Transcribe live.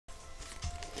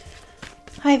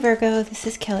Hi Virgo, this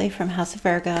is Kelly from House of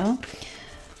Virgo.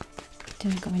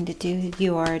 I'm going to do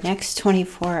your next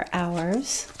 24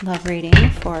 hours love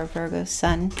reading for Virgo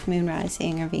Sun, Moon,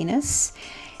 Rising, or Venus.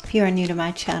 If you are new to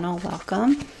my channel,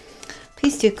 welcome.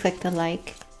 Please do click the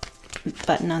like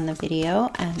button on the video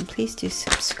and please do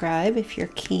subscribe if you're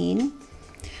keen.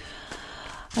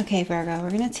 Okay Virgo,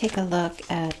 we're going to take a look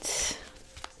at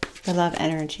the love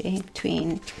energy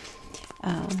between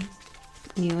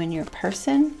you and your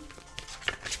person.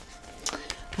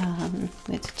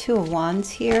 With the Two of Wands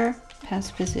here,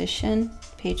 past position,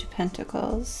 Page of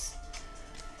Pentacles,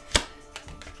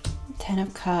 Ten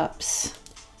of Cups,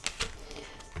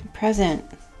 present,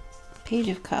 Page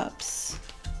of Cups,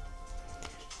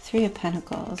 Three of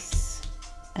Pentacles,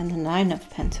 and the Nine of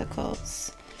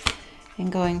Pentacles.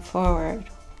 And going forward,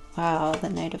 wow, the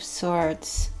Knight of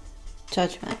Swords,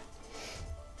 Judgment,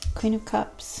 Queen of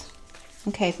Cups.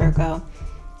 Okay, Virgo.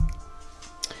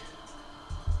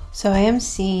 So I am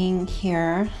seeing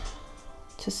here,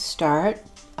 to start,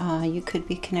 you could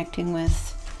be connecting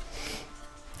with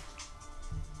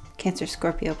Cancer,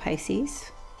 Scorpio,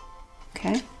 Pisces.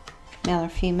 Okay, male or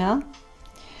female.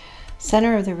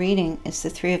 Center of the reading is the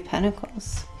Three of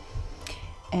Pentacles.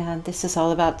 And this is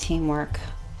all about teamwork,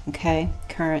 okay,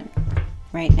 current,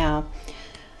 right now.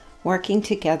 Working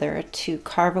together to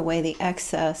carve away the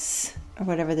excess, or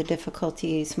whatever the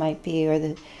difficulties might be, or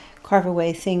the carve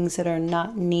away things that are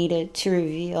not needed to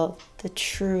reveal the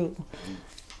true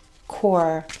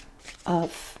core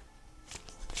of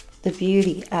the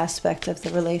beauty aspect of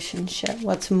the relationship,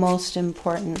 what's most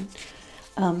important.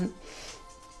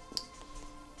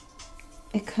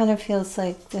 It kind of feels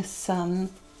like this, the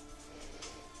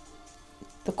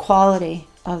quality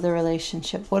of the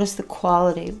relationship. What is the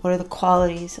quality? What are the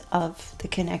qualities of the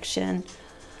connection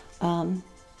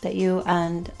that you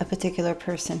and a particular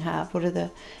person have? What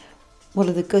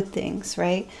are the good things,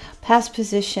 right? Past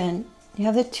position, you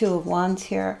have the Two of Wands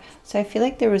here. So I feel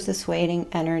like there was this waiting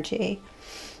energy.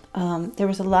 There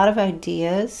was a lot of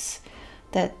ideas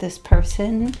that this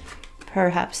person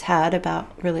perhaps had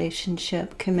about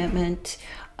relationship, commitment.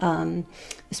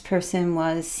 This person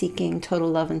was seeking total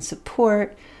love and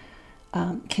support,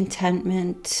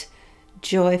 contentment,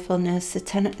 joyfulness.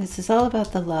 This is all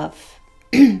about the love.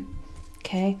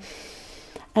 Okay?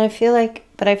 And I feel like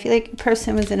the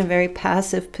person was in a very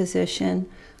passive position,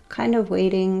 kind of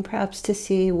waiting perhaps to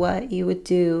see what you would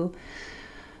do.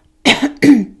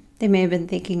 They may have been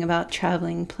thinking about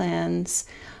traveling plans.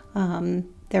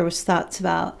 There was thoughts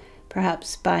about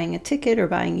perhaps buying a ticket or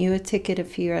buying you a ticket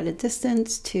if you're at a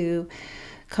distance to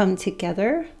come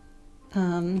together.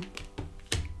 Ten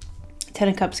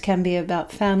of Cups can be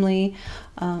about family.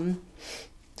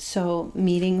 So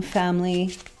meeting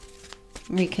family,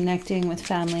 reconnecting with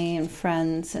family and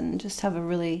friends, and just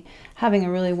having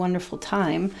a really wonderful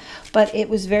time. But it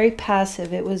was very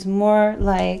passive. It was more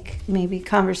like maybe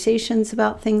conversations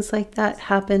about things like that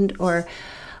happened, or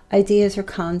ideas or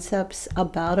concepts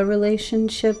about a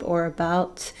relationship, or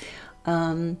about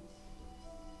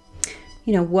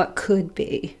what could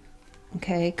be.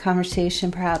 Okay,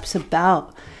 conversation perhaps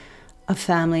about a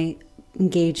family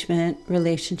engagement,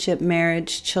 relationship,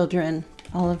 marriage, children,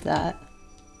 all of that.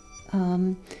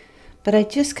 But I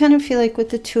just kind of feel like with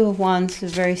the Two of Wands, it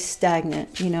was very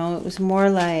stagnant. You know, it was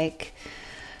more like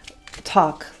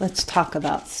talk. Let's talk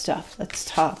about stuff. Let's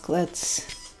talk.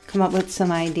 Let's come up with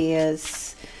some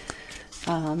ideas.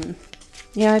 I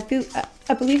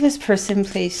believe this person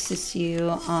places you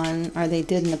on, or they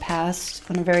did in the past,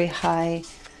 on a very high,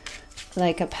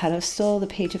 like a pedestal, the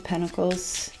Page of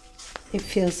Pentacles. It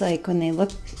feels like when they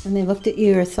looked at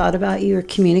you or thought about you or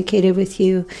communicated with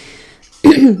you,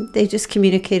 they just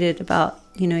communicated about,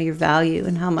 your value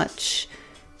and how much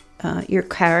your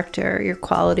character, your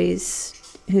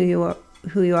qualities, who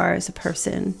you are as a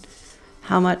person,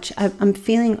 how much I'm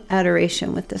feeling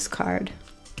adoration with this card.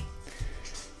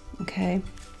 Okay,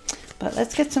 but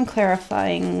let's get some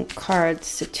clarifying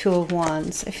cards. The Two of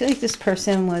Wands. I feel like this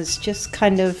person was just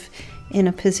kind of in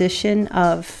a position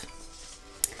of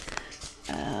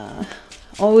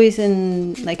always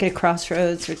in like a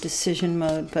crossroads or decision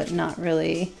mode, but not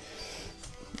really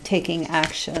taking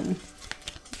action.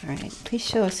 All right, please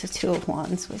show us the Two of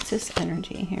Wands. What's this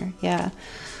energy here? Yeah,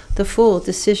 the Fool,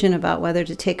 decision about whether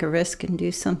to take a risk and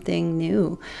do something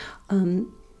new.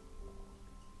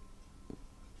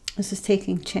 This is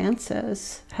taking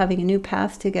chances, having a new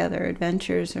path together,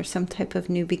 adventures, or some type of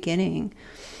new beginning.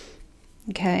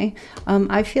 Okay,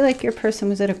 I feel like your person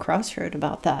was at a crossroad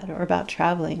about that, or about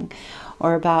traveling,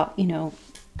 or about,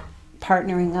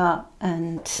 partnering up.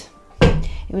 And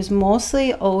It was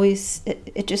mostly always,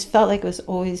 it just felt like it was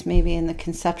always maybe in the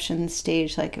conception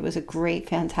stage, like it was a great,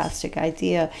 fantastic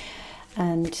idea.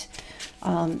 And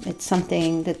it's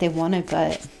something that they wanted,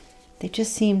 but they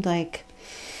just seemed like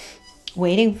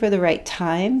waiting for the right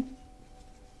time.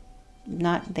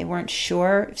 They weren't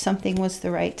sure if something was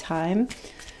the right time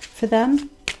for them.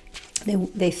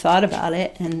 They thought about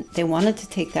it and they wanted to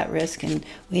take that risk, and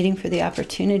waiting for the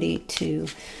opportunity to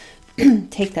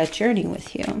take that journey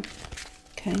with you.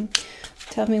 Okay,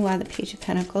 tell me why the Page of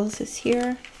Pentacles is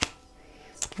here.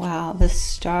 Wow, the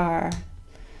Star.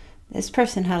 This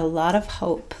person had a lot of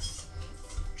hope.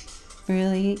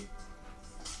 Really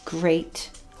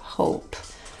great hope.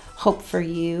 Hope for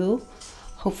you.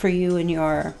 Hope for you in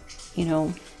your, you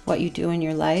know, what you do in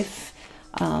your life.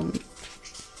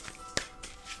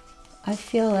 I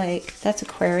feel like that's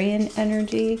Aquarian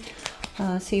energy.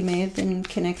 So you may have been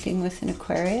connecting with an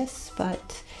Aquarius,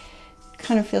 but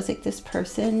kind of feels like this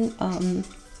person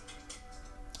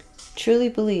truly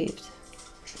believed.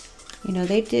 You know,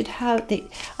 they did have,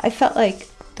 I felt like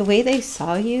the way they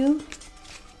saw you,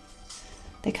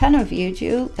 they kind of viewed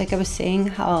you, like I was saying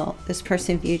how this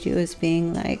person viewed you as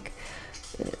being like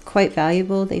quite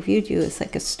valuable. They viewed you as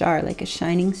like a star, like a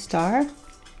shining star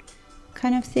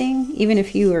kind of thing. Even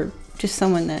if you were just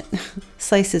someone that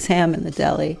slices ham in the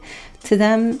deli, to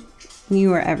them,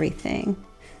 you were everything.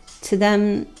 To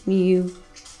them, you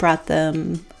brought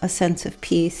them a sense of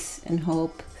peace and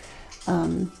hope.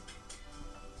 You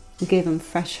gave them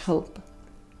fresh hope.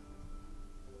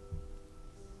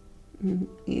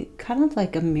 Kind of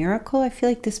like a miracle. I feel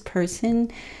like this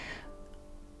person,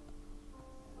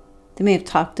 they may have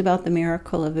talked about the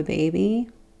miracle of a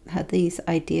baby, had these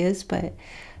ideas, but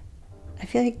I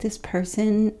feel like this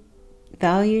person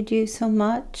valued you so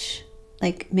much.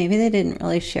 Like maybe they didn't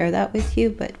really share that with you,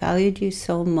 but valued you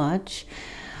so much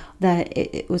that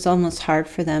it was almost hard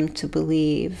for them to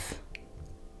believe.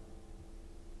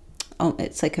 Oh,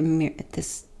 it's like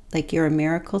like you're a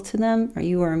miracle to them, or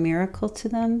you are a miracle to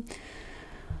them.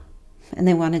 And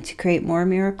they wanted to create more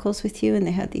miracles with you, and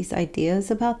they had these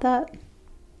ideas about that.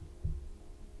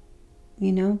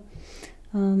 You know?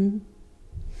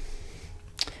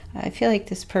 I feel like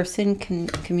this person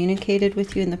communicated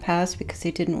with you in the past because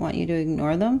they didn't want you to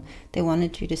ignore them. They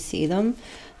wanted you to see them.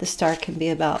 The Star can be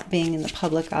about being in the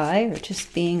public eye or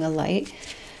just being a light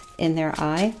in their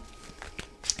eye.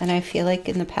 And I feel like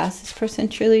in the past, this person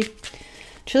truly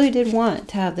did want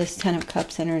to have this Ten of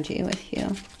Cups energy with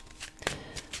you.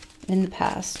 In the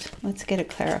past. Let's get a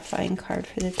clarifying card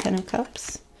for the Ten of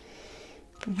Cups.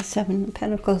 And the Seven of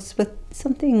Pentacles with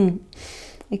something,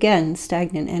 again,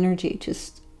 stagnant energy,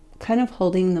 just kind of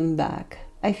holding them back.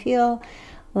 I feel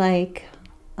like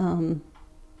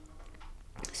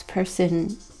this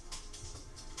person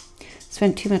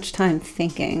spent too much time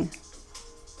thinking,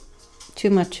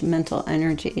 too much mental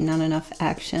energy, not enough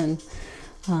action.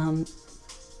 But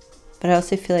I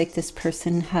also feel like this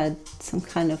person had some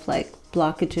kind of like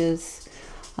blockages.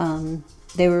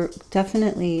 They were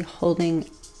definitely holding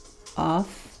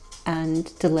off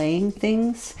and delaying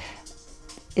things.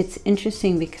 It's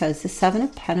interesting because the Seven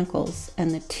of Pentacles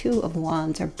and the Two of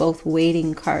Wands are both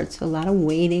waiting cards. So a lot of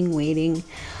waiting.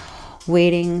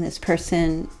 This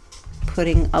person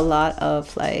putting a lot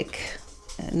of like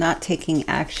not taking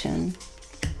action.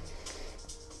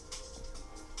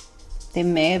 They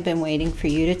may have been waiting for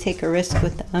you to take a risk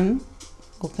with them,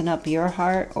 open up your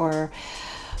heart, or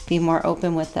be more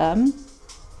open with them.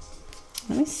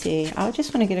 Let me see. I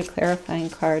just want to get a clarifying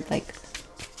card. Like,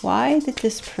 why did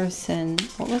this person,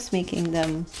 what was making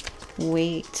them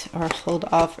wait or hold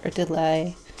off or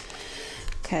delay?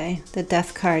 Okay, the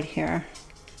Death card here.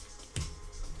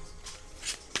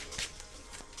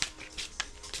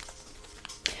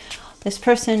 This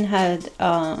person had,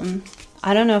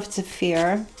 I don't know if it's a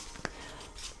fear,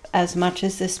 as much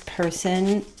as this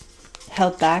person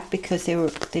held back because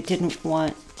they didn't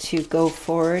want to go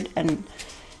forward and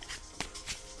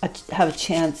have a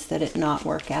chance that it not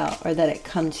work out or that it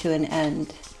come to an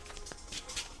end.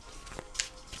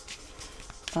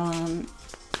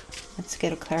 Let's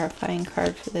get a clarifying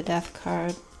card for the Death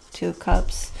card. Two of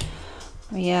Cups.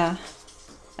 Yeah.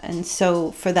 And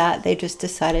so for that, they just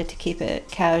decided to keep it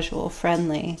casual,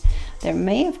 friendly. There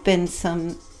may have been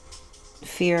some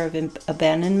fear of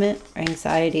abandonment or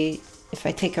anxiety. If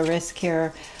I take a risk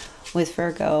here with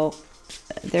Virgo,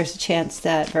 there's a chance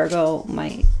that Virgo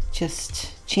might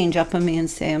just change up on me and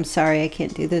say, I'm sorry, I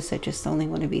can't do this. I just only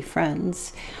want to be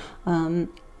friends.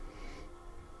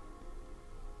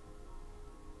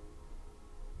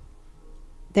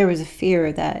 There was a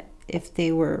fear that if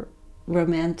they were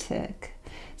romantic,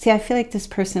 see, I feel like this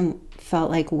person felt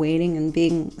like waiting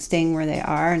and staying where they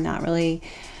are and not really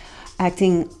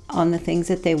acting on the things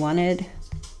that they wanted.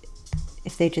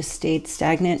 If they just stayed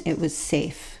stagnant, it was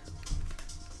safe.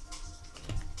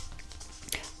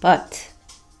 But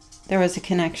there was a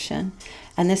connection,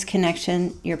 and this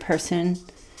connection your person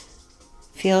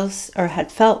feels or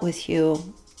had felt with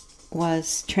you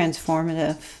was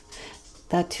transformative.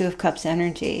 That Two of Cups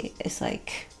energy is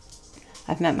like,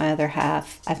 I've met my other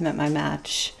half, I've met my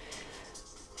match.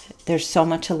 There's so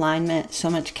much alignment, so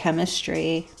much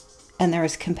chemistry, and there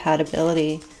is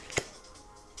compatibility.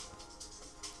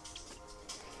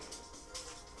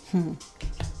 The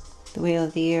Wheel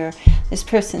of the Year. This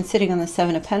person sitting on the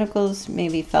Seven of Pentacles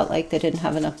maybe felt like they didn't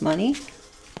have enough money.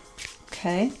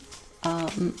 Okay.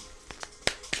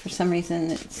 For some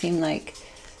reason, it seemed like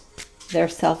their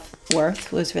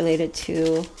self-worth was related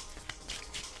to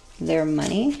their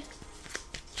money.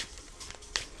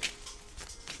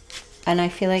 And I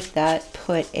feel like that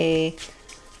put a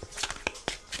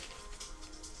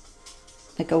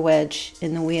wedge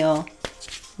in the wheel.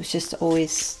 It was just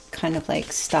always kind of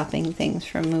like stopping things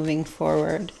from moving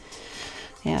forward.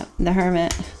 Yeah, the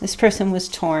Hermit. This person was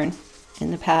torn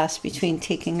in the past between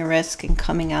taking a risk and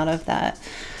coming out of that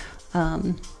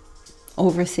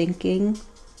overthinking,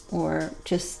 or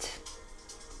just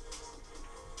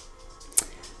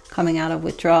coming out of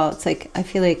withdrawal. It's like, I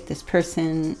feel like this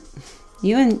person,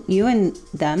 you and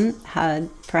them had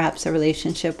perhaps a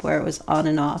relationship where it was on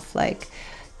and off. Like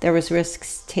there was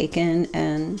risks taken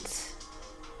and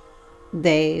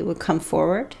they would come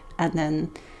forward and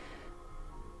then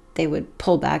they would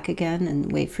pull back again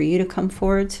and wait for you to come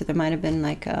forward. So there might have been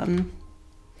like,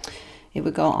 it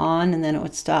would go on and then it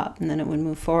would stop, and then it would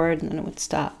move forward and then it would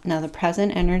stop. Now the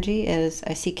present energy is,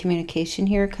 I see communication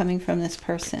here coming from this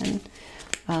person.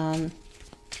 And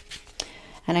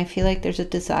I feel like there's a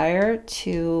desire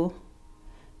to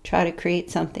try to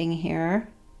create something here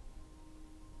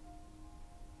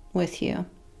with you.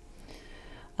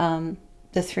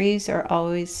 The threes are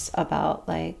always about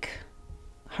like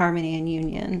harmony and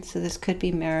union. So this could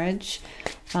be marriage,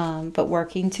 but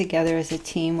working together as a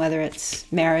team, whether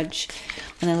it's marriage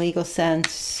in a legal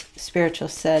sense, spiritual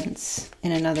sense,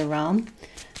 in another realm.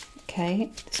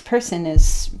 Okay, this person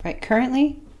is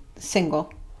currently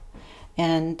single,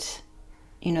 and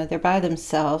you know, they're by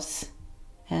themselves,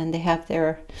 and they have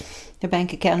their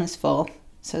bank account is full.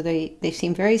 So they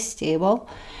seem very stable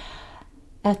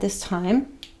at this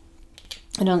time.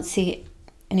 I don't see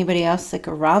anybody else like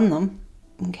around them.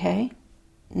 Okay,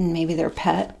 maybe their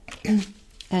pet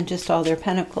and just all their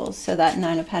pentacles. So that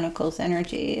Nine of Pentacles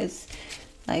energy is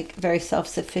like very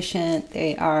self-sufficient.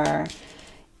 They are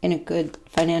in a good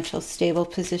financial stable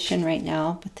position right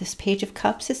now. But this Page of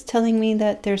Cups is telling me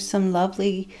that there's some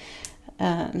lovely,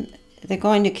 they're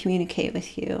going to communicate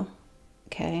with you.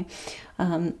 Okay,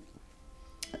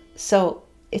 so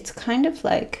it's kind of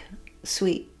like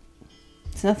sweet.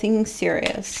 It's nothing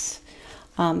serious.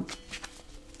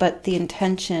 But the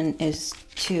intention is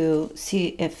to see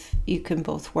if you can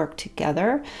both work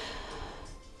together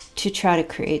to try to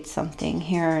create something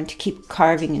here and to keep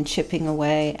carving and chipping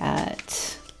away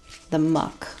at the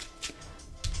muck.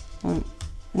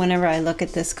 Whenever I look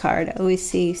at this card, I always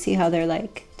see how they're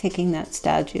like taking that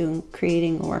statue and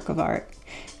creating a work of art,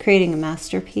 creating a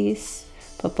masterpiece,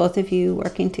 but both of you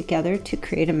working together to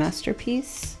create a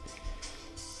masterpiece.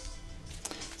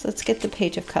 So let's get the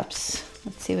Page of Cups.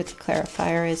 Let's see what the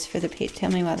clarifier is for the page. Tell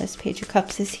me why this Page of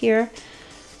Cups is here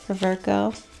for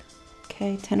Virgo.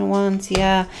 Okay, Ten of Wands.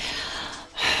 Yeah.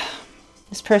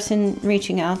 This person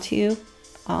reaching out to you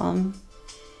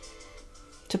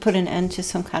to put an end to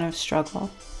some kind of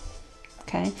struggle.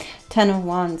 Okay. Ten of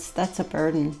Wands. That's a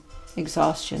burden,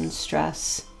 exhaustion,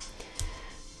 stress.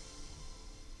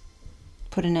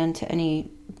 Put an end to any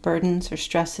burdens or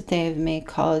stress that they may have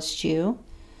caused you.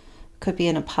 Could be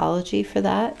an apology for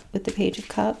that with the Page of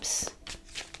Cups.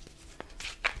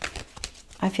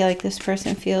 I feel like this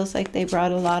person feels like they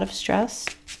brought a lot of stress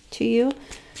to you,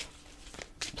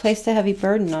 placed a heavy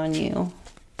burden on you.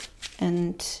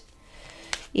 And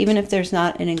even if there's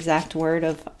not an exact word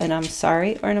of an I'm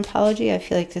sorry or an apology, I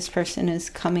feel like this person is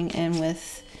coming in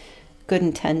with good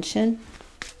intention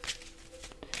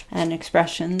and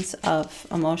expressions of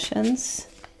emotions.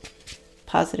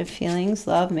 Positive feelings,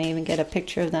 love, may even get a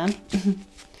picture of them.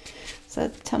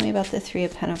 So tell me about the Three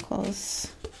of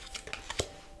Pentacles.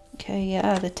 Okay,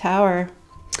 yeah, the Tower.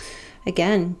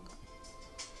 Again,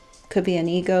 could be an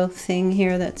ego thing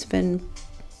here that's been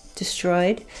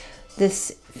destroyed.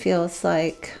 This feels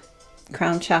like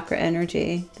crown chakra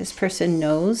energy. This person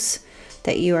knows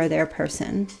that you are their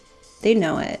person. They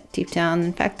know it deep down.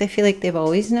 In fact, I feel like they've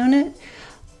always known it.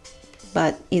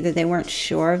 but either they weren't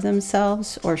sure of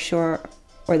themselves or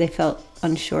they felt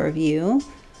unsure of you.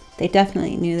 They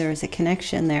definitely knew there was a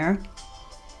connection there.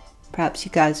 Perhaps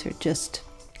you guys are just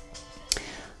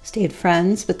stayed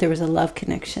friends, but there was a love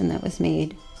connection that was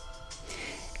made.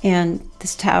 And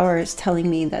this Tower is telling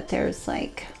me that there's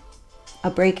like a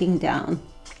breaking down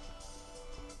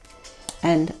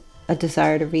and a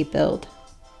desire to rebuild.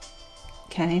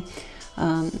 Okay?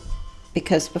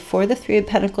 Because before the Three of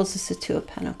Pentacles is the Two of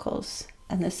Pentacles.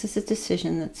 And this is a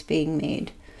decision that's being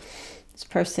made. This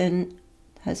person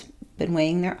has been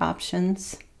weighing their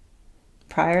options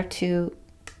prior to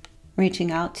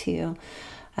reaching out to you.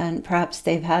 And perhaps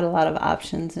they've had a lot of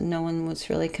options and no one was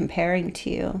really comparing to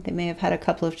you. They may have had a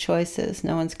couple of choices.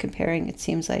 No one's comparing. It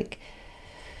seems like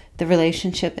the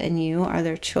relationship and you are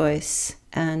their choice.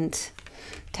 And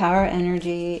Tower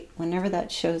energy, whenever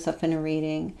that shows up in a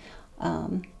reading,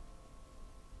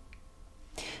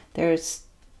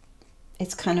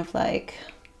 it's kind of like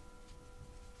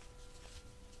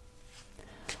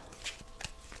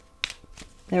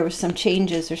there were some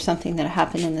changes or something that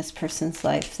happened in this person's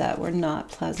life that were not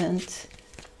pleasant,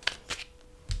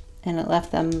 and it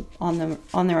left them on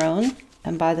their own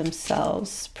and by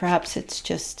themselves. Perhaps it's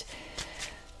just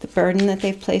the burden that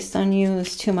they've placed on you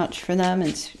is too much for them,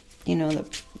 and you know, the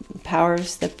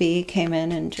powers that be came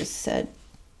in and just said,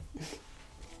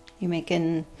 you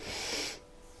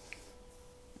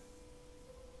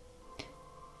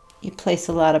place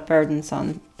a lot of burdens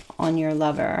on your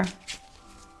lover.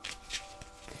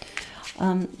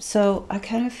 So I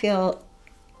kind of feel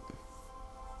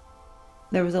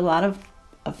there was a lot of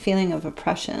a feeling of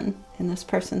oppression in this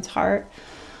person's heart,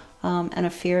 and a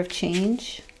fear of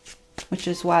change, which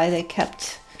is why they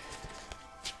kept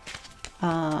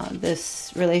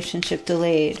this relationship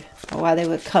delayed, or why they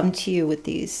would come to you with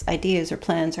these ideas or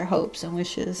plans or hopes and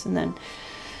wishes and then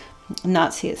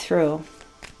not see it through.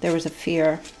 There was a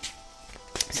fear.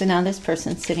 So now this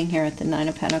person's sitting here at the Nine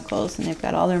of Pentacles, and they've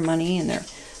got all their money and their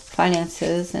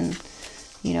finances and,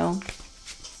 you know,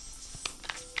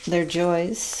 their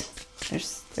joys,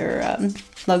 their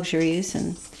luxuries,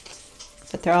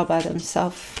 but they're all by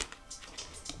themselves.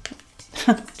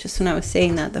 Just when I was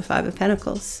saying that, the Five of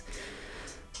Pentacles.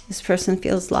 This person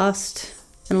feels lost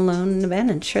and alone and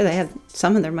abandoned. Sure, they have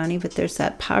some of their money, but there's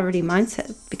that poverty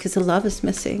mindset because the love is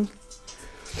missing.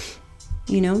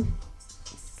 You know,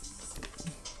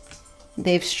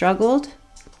 they've struggled.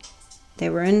 They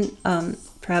were in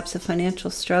perhaps a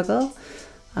financial struggle.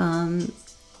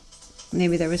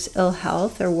 Maybe there was ill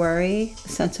health or worry, a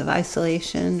sense of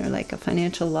isolation, or like a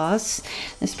financial loss.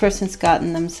 This person's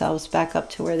gotten themselves back up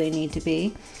to where they need to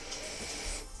be.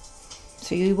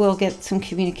 So you will get some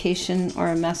communication or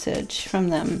a message from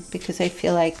them because I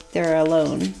feel like they're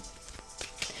alone.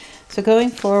 So going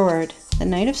forward, the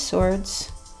Knight of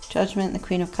Swords, Judgment, and the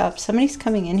Queen of Cups. Somebody's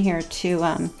coming in here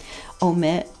to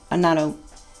admit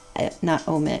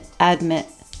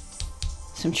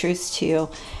some truths to you,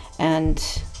 and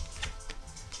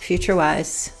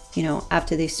future-wise, you know,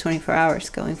 after these 24 hours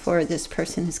going forward, this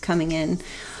person is coming in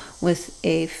with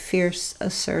a fierce,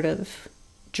 assertive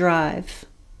drive.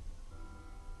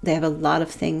 They have a lot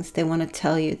of things they want to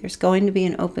tell you. There's going to be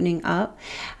an opening up,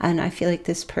 and I feel like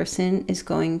this person is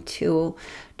going to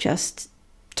just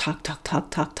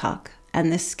talk.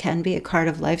 And this can be a card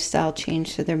of lifestyle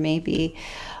change, so there may be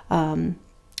some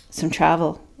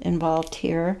travel involved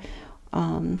here.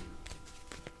 And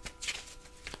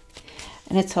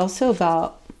it's also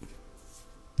about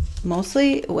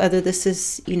mostly whether this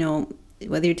is, you know,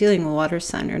 whether you're dealing with water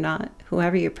sign or not,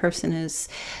 whoever your person is,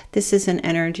 this is an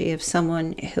energy of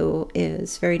someone who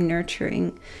is very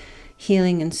nurturing,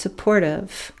 healing, and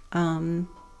supportive.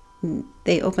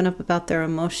 They open up about their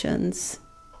emotions,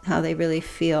 how they really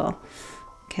feel.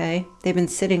 Okay, they've been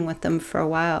sitting with them for a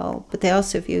while, but they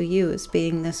also view you as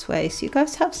being this way. So you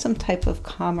guys have some type of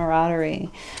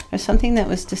camaraderie, or something that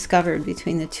was discovered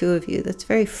between the two of you that's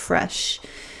very fresh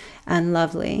and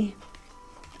lovely.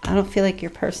 I don't feel like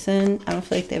your person, I don't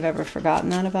feel like they've ever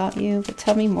forgotten that about you. But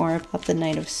tell me more about the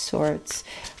Knight of Swords.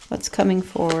 What's coming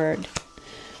forward?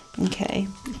 Okay,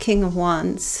 King of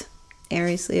Wands,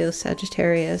 Aries, Leo,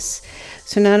 Sagittarius.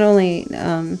 So not only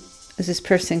is this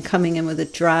person coming in with a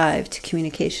drive to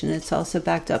communication, it's also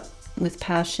backed up with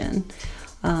passion.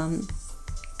 There's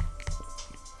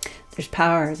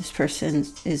power. This person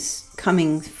is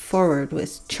coming forward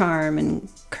with charm and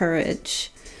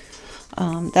courage.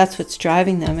 That's what's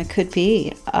driving them. It could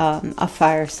be a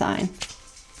fire sign.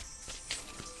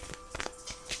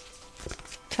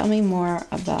 Tell me more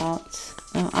about...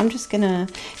 I'm just gonna...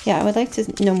 Yeah, I would like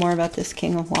to know more about this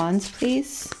King of Wands,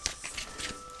 please.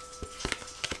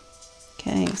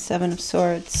 Okay, Seven of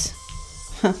Swords.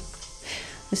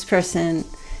 This person,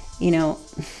 you know,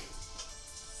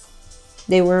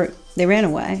 they ran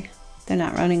away. They're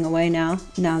not running away now.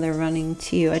 Now they're running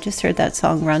to you. I just heard that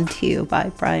song "Run to You" by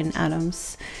Bryan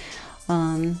Adams.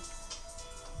 I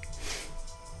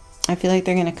feel like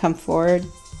they're going to come forward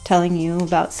telling you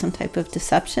about some type of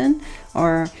deception,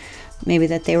 or maybe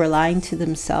that they were lying to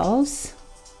themselves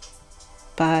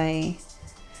by,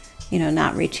 you know,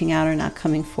 not reaching out or not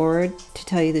coming forward to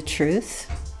tell you the truth.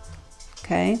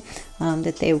 Okay,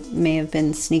 that they may have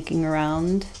been sneaking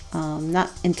around,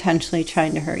 not intentionally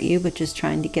trying to hurt you, but just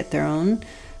trying to get their own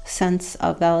sense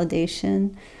of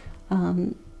validation.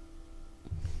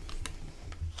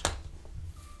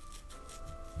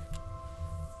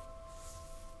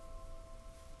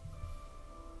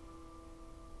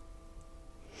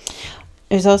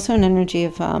 There's also an energy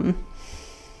of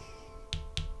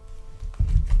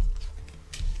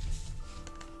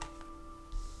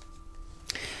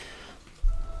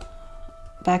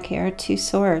back here, 2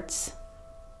 swords.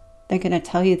 They're going to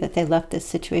tell you that they left this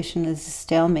situation as a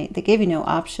stalemate. They gave you no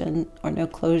option or no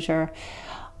closure.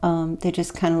 They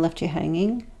just kind of left you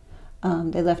hanging.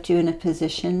 They left you in a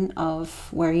position of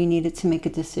where you needed to make a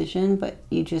decision, but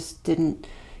you just didn't,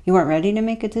 you weren't ready to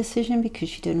make a decision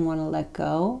because you didn't want to let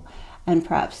go. And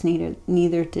perhaps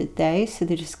neither did they. So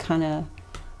they just kind of,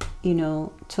 you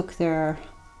know, took their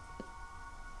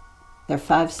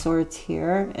 5 swords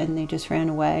here and they just ran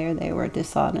away, or they were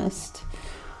dishonest.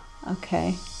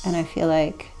 Okay, and I feel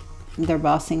like they're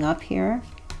bossing up here,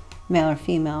 male or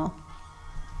female,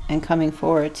 and coming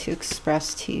forward to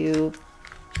express to you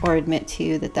or admit to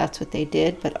you that that's what they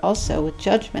did, but also with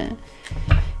judgment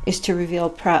is to reveal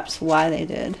perhaps why they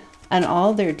did, and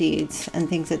all their deeds and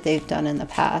things that they've done in the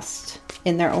past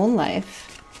in their own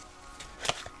life.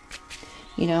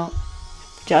 You know,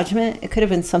 judgment, it could have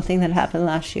been something that happened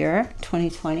last year,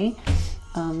 2020,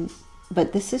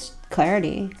 but this is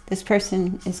clarity. This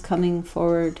person is coming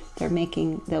forward. They're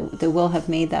making, they will have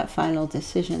made that final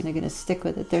decision. They're going to stick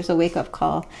with it. There's a wake-up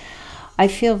call. I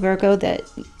feel, Virgo, that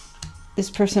this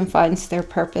person finds their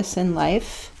purpose in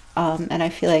life, and I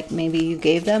feel like maybe you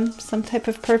gave them some type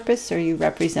of purpose, or you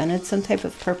represented some type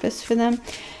of purpose for them,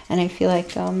 and I feel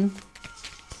like you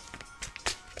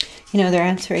know, they're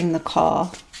answering the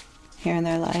call here in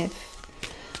their life.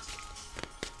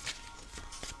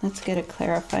 Let's get a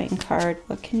clarifying card.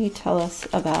 What can you tell us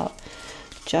about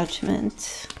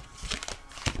judgment?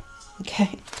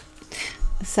 Okay,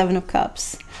 the 7 of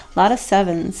Cups. A lot of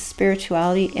 7s: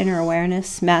 spirituality, inner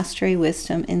awareness, mastery,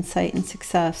 wisdom, insight, and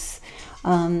success.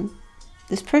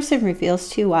 This person reveals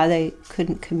to you why they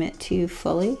couldn't commit to you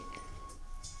fully.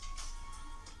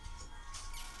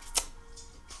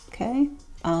 Okay.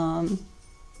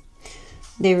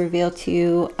 They reveal to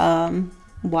you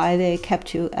why they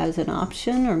kept you as an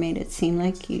option, or made it seem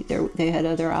like they had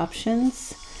other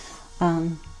options.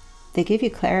 They give you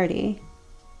clarity.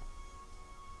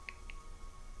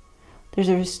 There's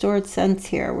a restored sense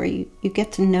here where you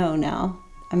get to know now.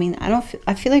 I mean,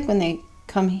 I feel like when they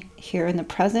come here in the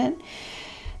present,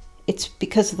 it's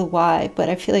because of the why, but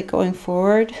I feel like going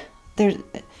forward,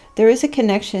 there is a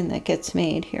connection that gets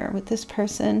made here with this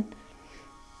person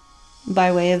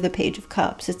by way of the Page of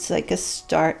Cups. It's like a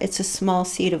start. It's a small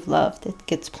seed of love that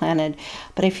gets planted.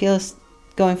 But I feel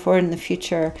going forward in the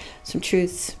future, some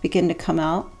truths begin to come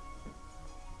out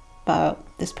about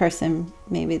this person.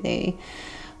 Maybe they,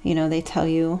 you know, they tell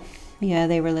you, yeah,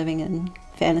 they were living in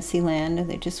fantasy land, or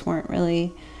they just weren't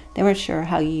really, they weren't sure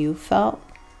how you felt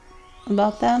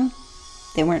about them.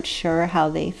 They weren't sure how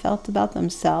they felt about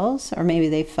themselves, or maybe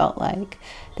they felt like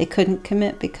they couldn't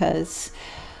commit because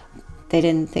they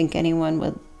didn't think anyone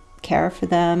would care for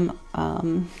them,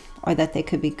 or that they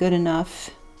could be good enough,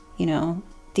 you know,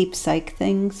 deep psych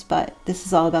things. But this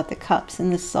is all about the cups,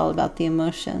 and this is all about the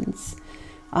emotions.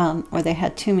 Or they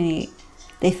had too many,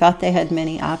 they thought they had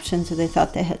many options, or they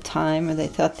thought they had time, or they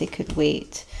thought they could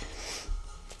wait.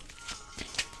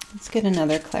 Let's get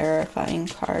another clarifying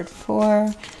card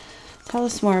for, tell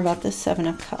us more about the 7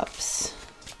 of Cups.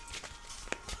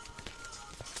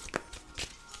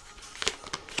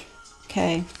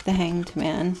 Okay, the Hanged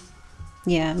Man.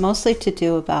 Yeah, mostly to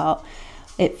do about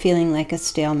it feeling like a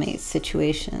stalemate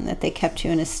situation, that they kept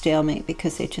you in a stalemate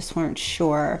because they just weren't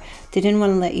sure. They didn't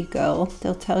want to let you go,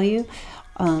 they'll tell you,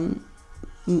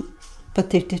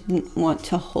 but they didn't want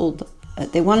to hold,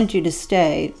 they wanted you to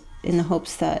stay in the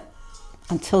hopes that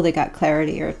until they got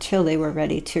clarity, or until they were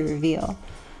ready to reveal.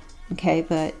 Okay,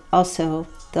 but also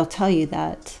they'll tell you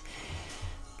that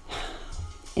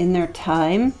in their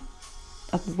time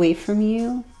away from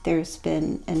you, there's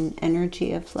been an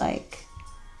energy of like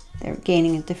they're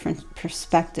gaining a different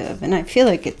perspective. And I feel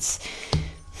like it's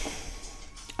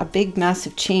a big,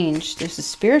 massive change. There's a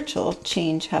spiritual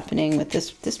change happening with this.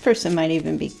 This person might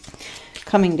even be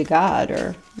coming to God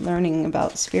or learning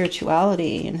about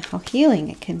spirituality and how healing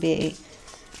it can be,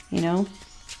 you know.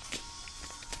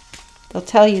 They'll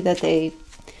tell you that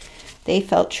they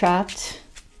felt trapped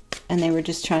and they were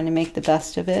just trying to make the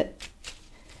best of it.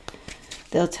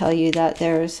 They'll tell you that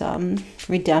there's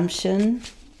redemption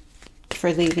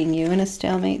for leaving you in a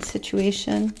stalemate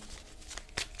situation.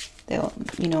 They'll,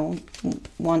 you know,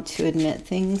 want to admit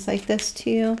things like this to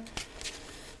you.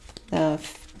 The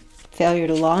failure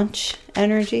to launch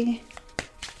energy.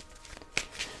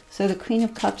 So the Queen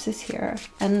of Cups is here.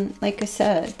 And like I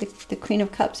said, the Queen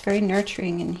of Cups, very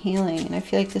nurturing and healing. And I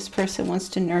feel like this person wants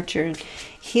to nurture and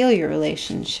heal your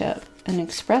relationship and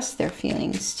express their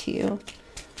feelings to you.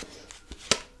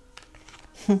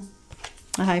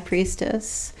 A High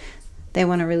Priestess. They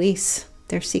want to release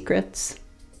their secrets.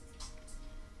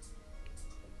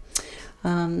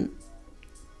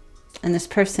 And this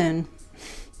person,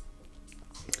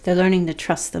 they're learning to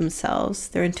trust themselves,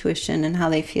 their intuition, and how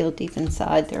they feel deep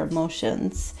inside, their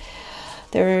emotions.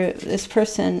 This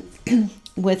person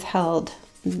withheld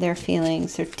their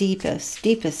feelings, their deepest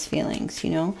feelings,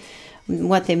 you know.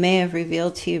 What they may have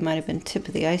revealed to you might have been tip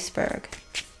of the iceberg.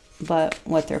 But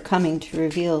what they're coming to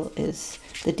reveal is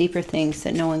the deeper things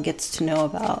that no one gets to know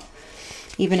about.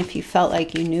 Even if you felt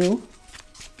like you knew,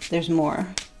 there's more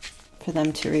for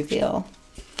them to reveal.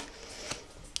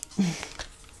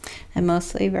 And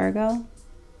mostly, Virgo,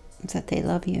 it's that they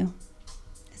love you.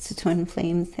 It's a twin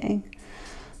flame thing.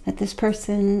 That this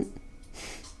person,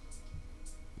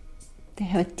 they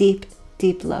have a deep,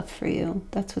 deep love for you.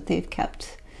 That's what they've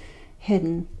kept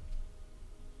hidden.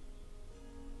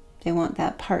 They want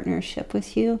that partnership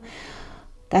with you,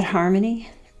 that harmony.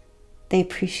 They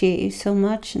appreciate you so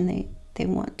much, and they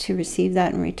want to receive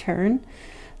that in return.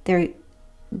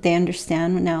 They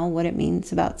understand now what it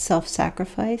means about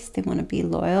self-sacrifice. They want to be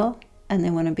loyal, and they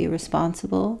want to be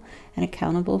responsible and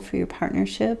accountable for your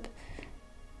partnership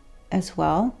as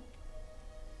well.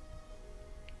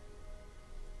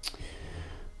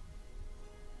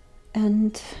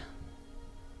 And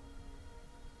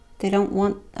they don't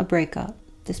want a breakup.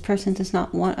 This person does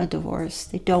not want a divorce.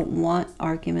 They don't want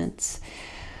arguments.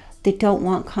 They don't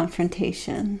want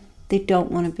confrontation. They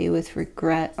don't want to be with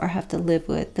regret or have to live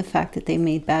with the fact that they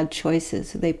made bad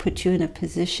choices. They put you in a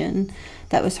position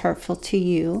that was hurtful to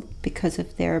you because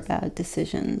of their bad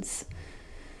decisions.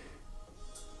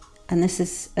 And this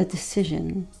is a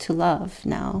decision to love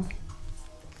now.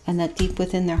 And that deep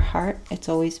within their heart, it's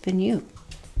always been you.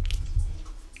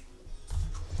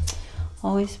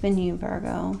 Always been you,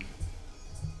 Virgo.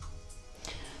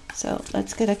 So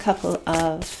let's get a couple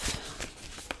of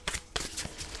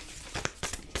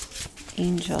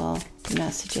angel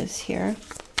messages here.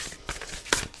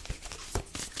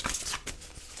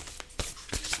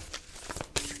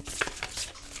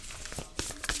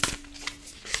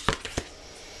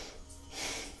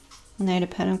 Knight of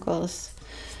Pentacles.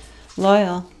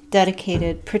 Loyal,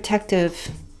 dedicated, protective,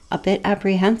 a bit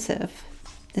apprehensive.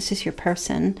 This is your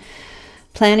person.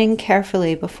 Planning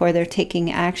carefully before they're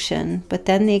taking action, but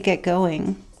then they get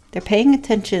going. They're paying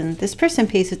attention. This person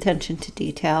pays attention to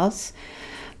details.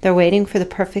 They're waiting for the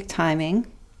perfect timing.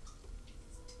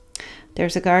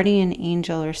 There's a guardian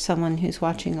angel or someone who's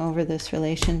watching over this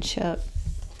relationship.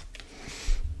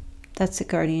 That's a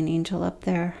guardian angel up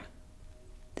there.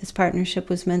 This partnership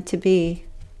was meant to be.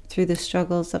 Through the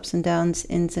struggles, ups and downs,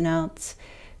 ins and outs.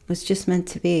 It was just meant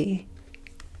to be.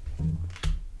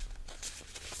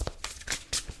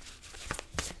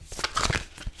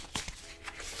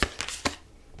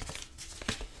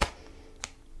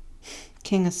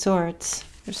 King of Swords,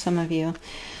 for some of you.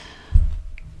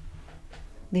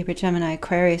 Libra, Gemini,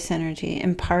 Aquarius energy.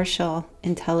 Impartial,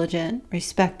 intelligent,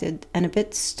 respected, and a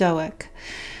bit stoic.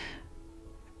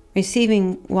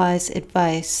 Receiving wise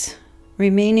advice.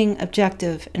 Remaining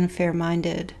objective and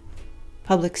fair-minded.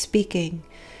 Public speaking.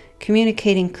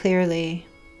 Communicating clearly.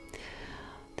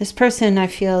 This person, I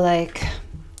feel like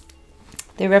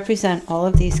they represent all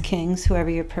of these kings, whoever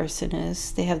your person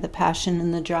is. They have the passion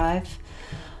and the drive.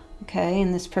 Okay,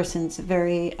 and this person's a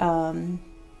very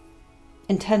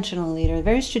intentional leader,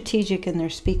 very strategic in their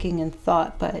speaking and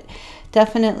thought, but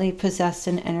definitely possessed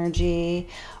an energy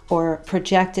or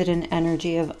projected an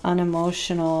energy of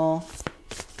unemotional,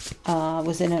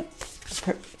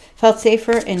 felt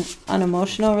safer in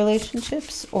unemotional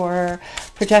relationships, or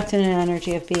projected an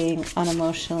energy of being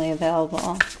unemotionally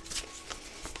available.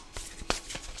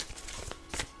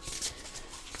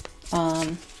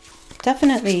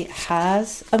 Definitely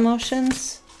has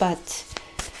emotions, but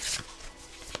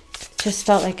just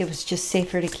felt like it was just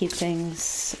safer to keep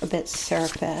things a bit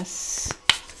surface.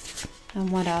 And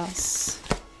what else?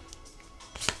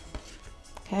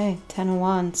 Okay, 10 of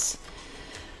Wands.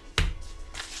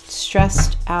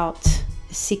 Stressed out,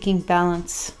 seeking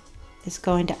balance, is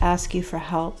going to ask you for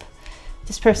help.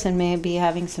 This person may be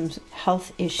having some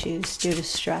health issues due to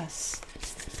stress.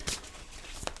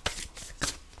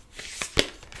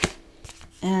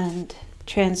 And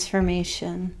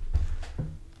transformation.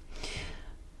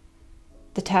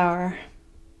 The Tower.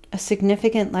 A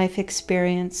significant life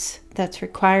experience that's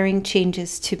requiring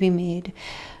changes to be made.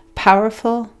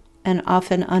 Powerful and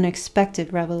often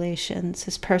unexpected revelations.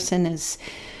 This person is,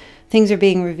 things are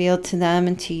being revealed to them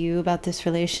and to you about this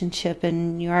relationship,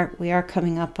 and we are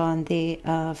coming up on the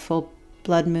full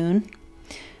blood moon,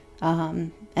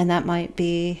 and that might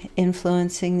be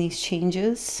influencing these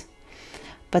changes.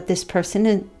 But this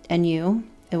person and you,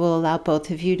 it will allow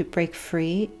both of you to break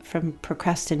free from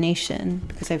procrastination,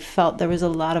 because I felt there was a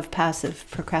lot of passive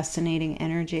procrastinating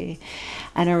energy,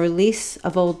 and a release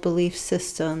of old belief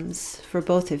systems for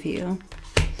both of you.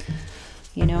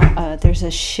 You know, there's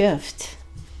a shift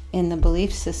in the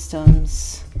belief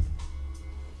systems.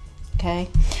 Okay,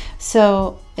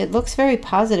 so it looks very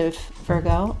positive,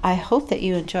 Virgo. I hope that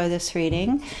you enjoy this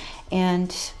reading,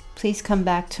 and please come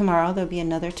back tomorrow. There'll be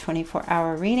another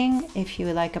 24-hour reading. If you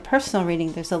would like a personal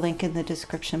reading, there's a link in the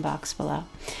description box below.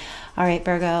 All right,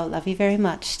 Virgo, love you very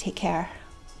much. Take care.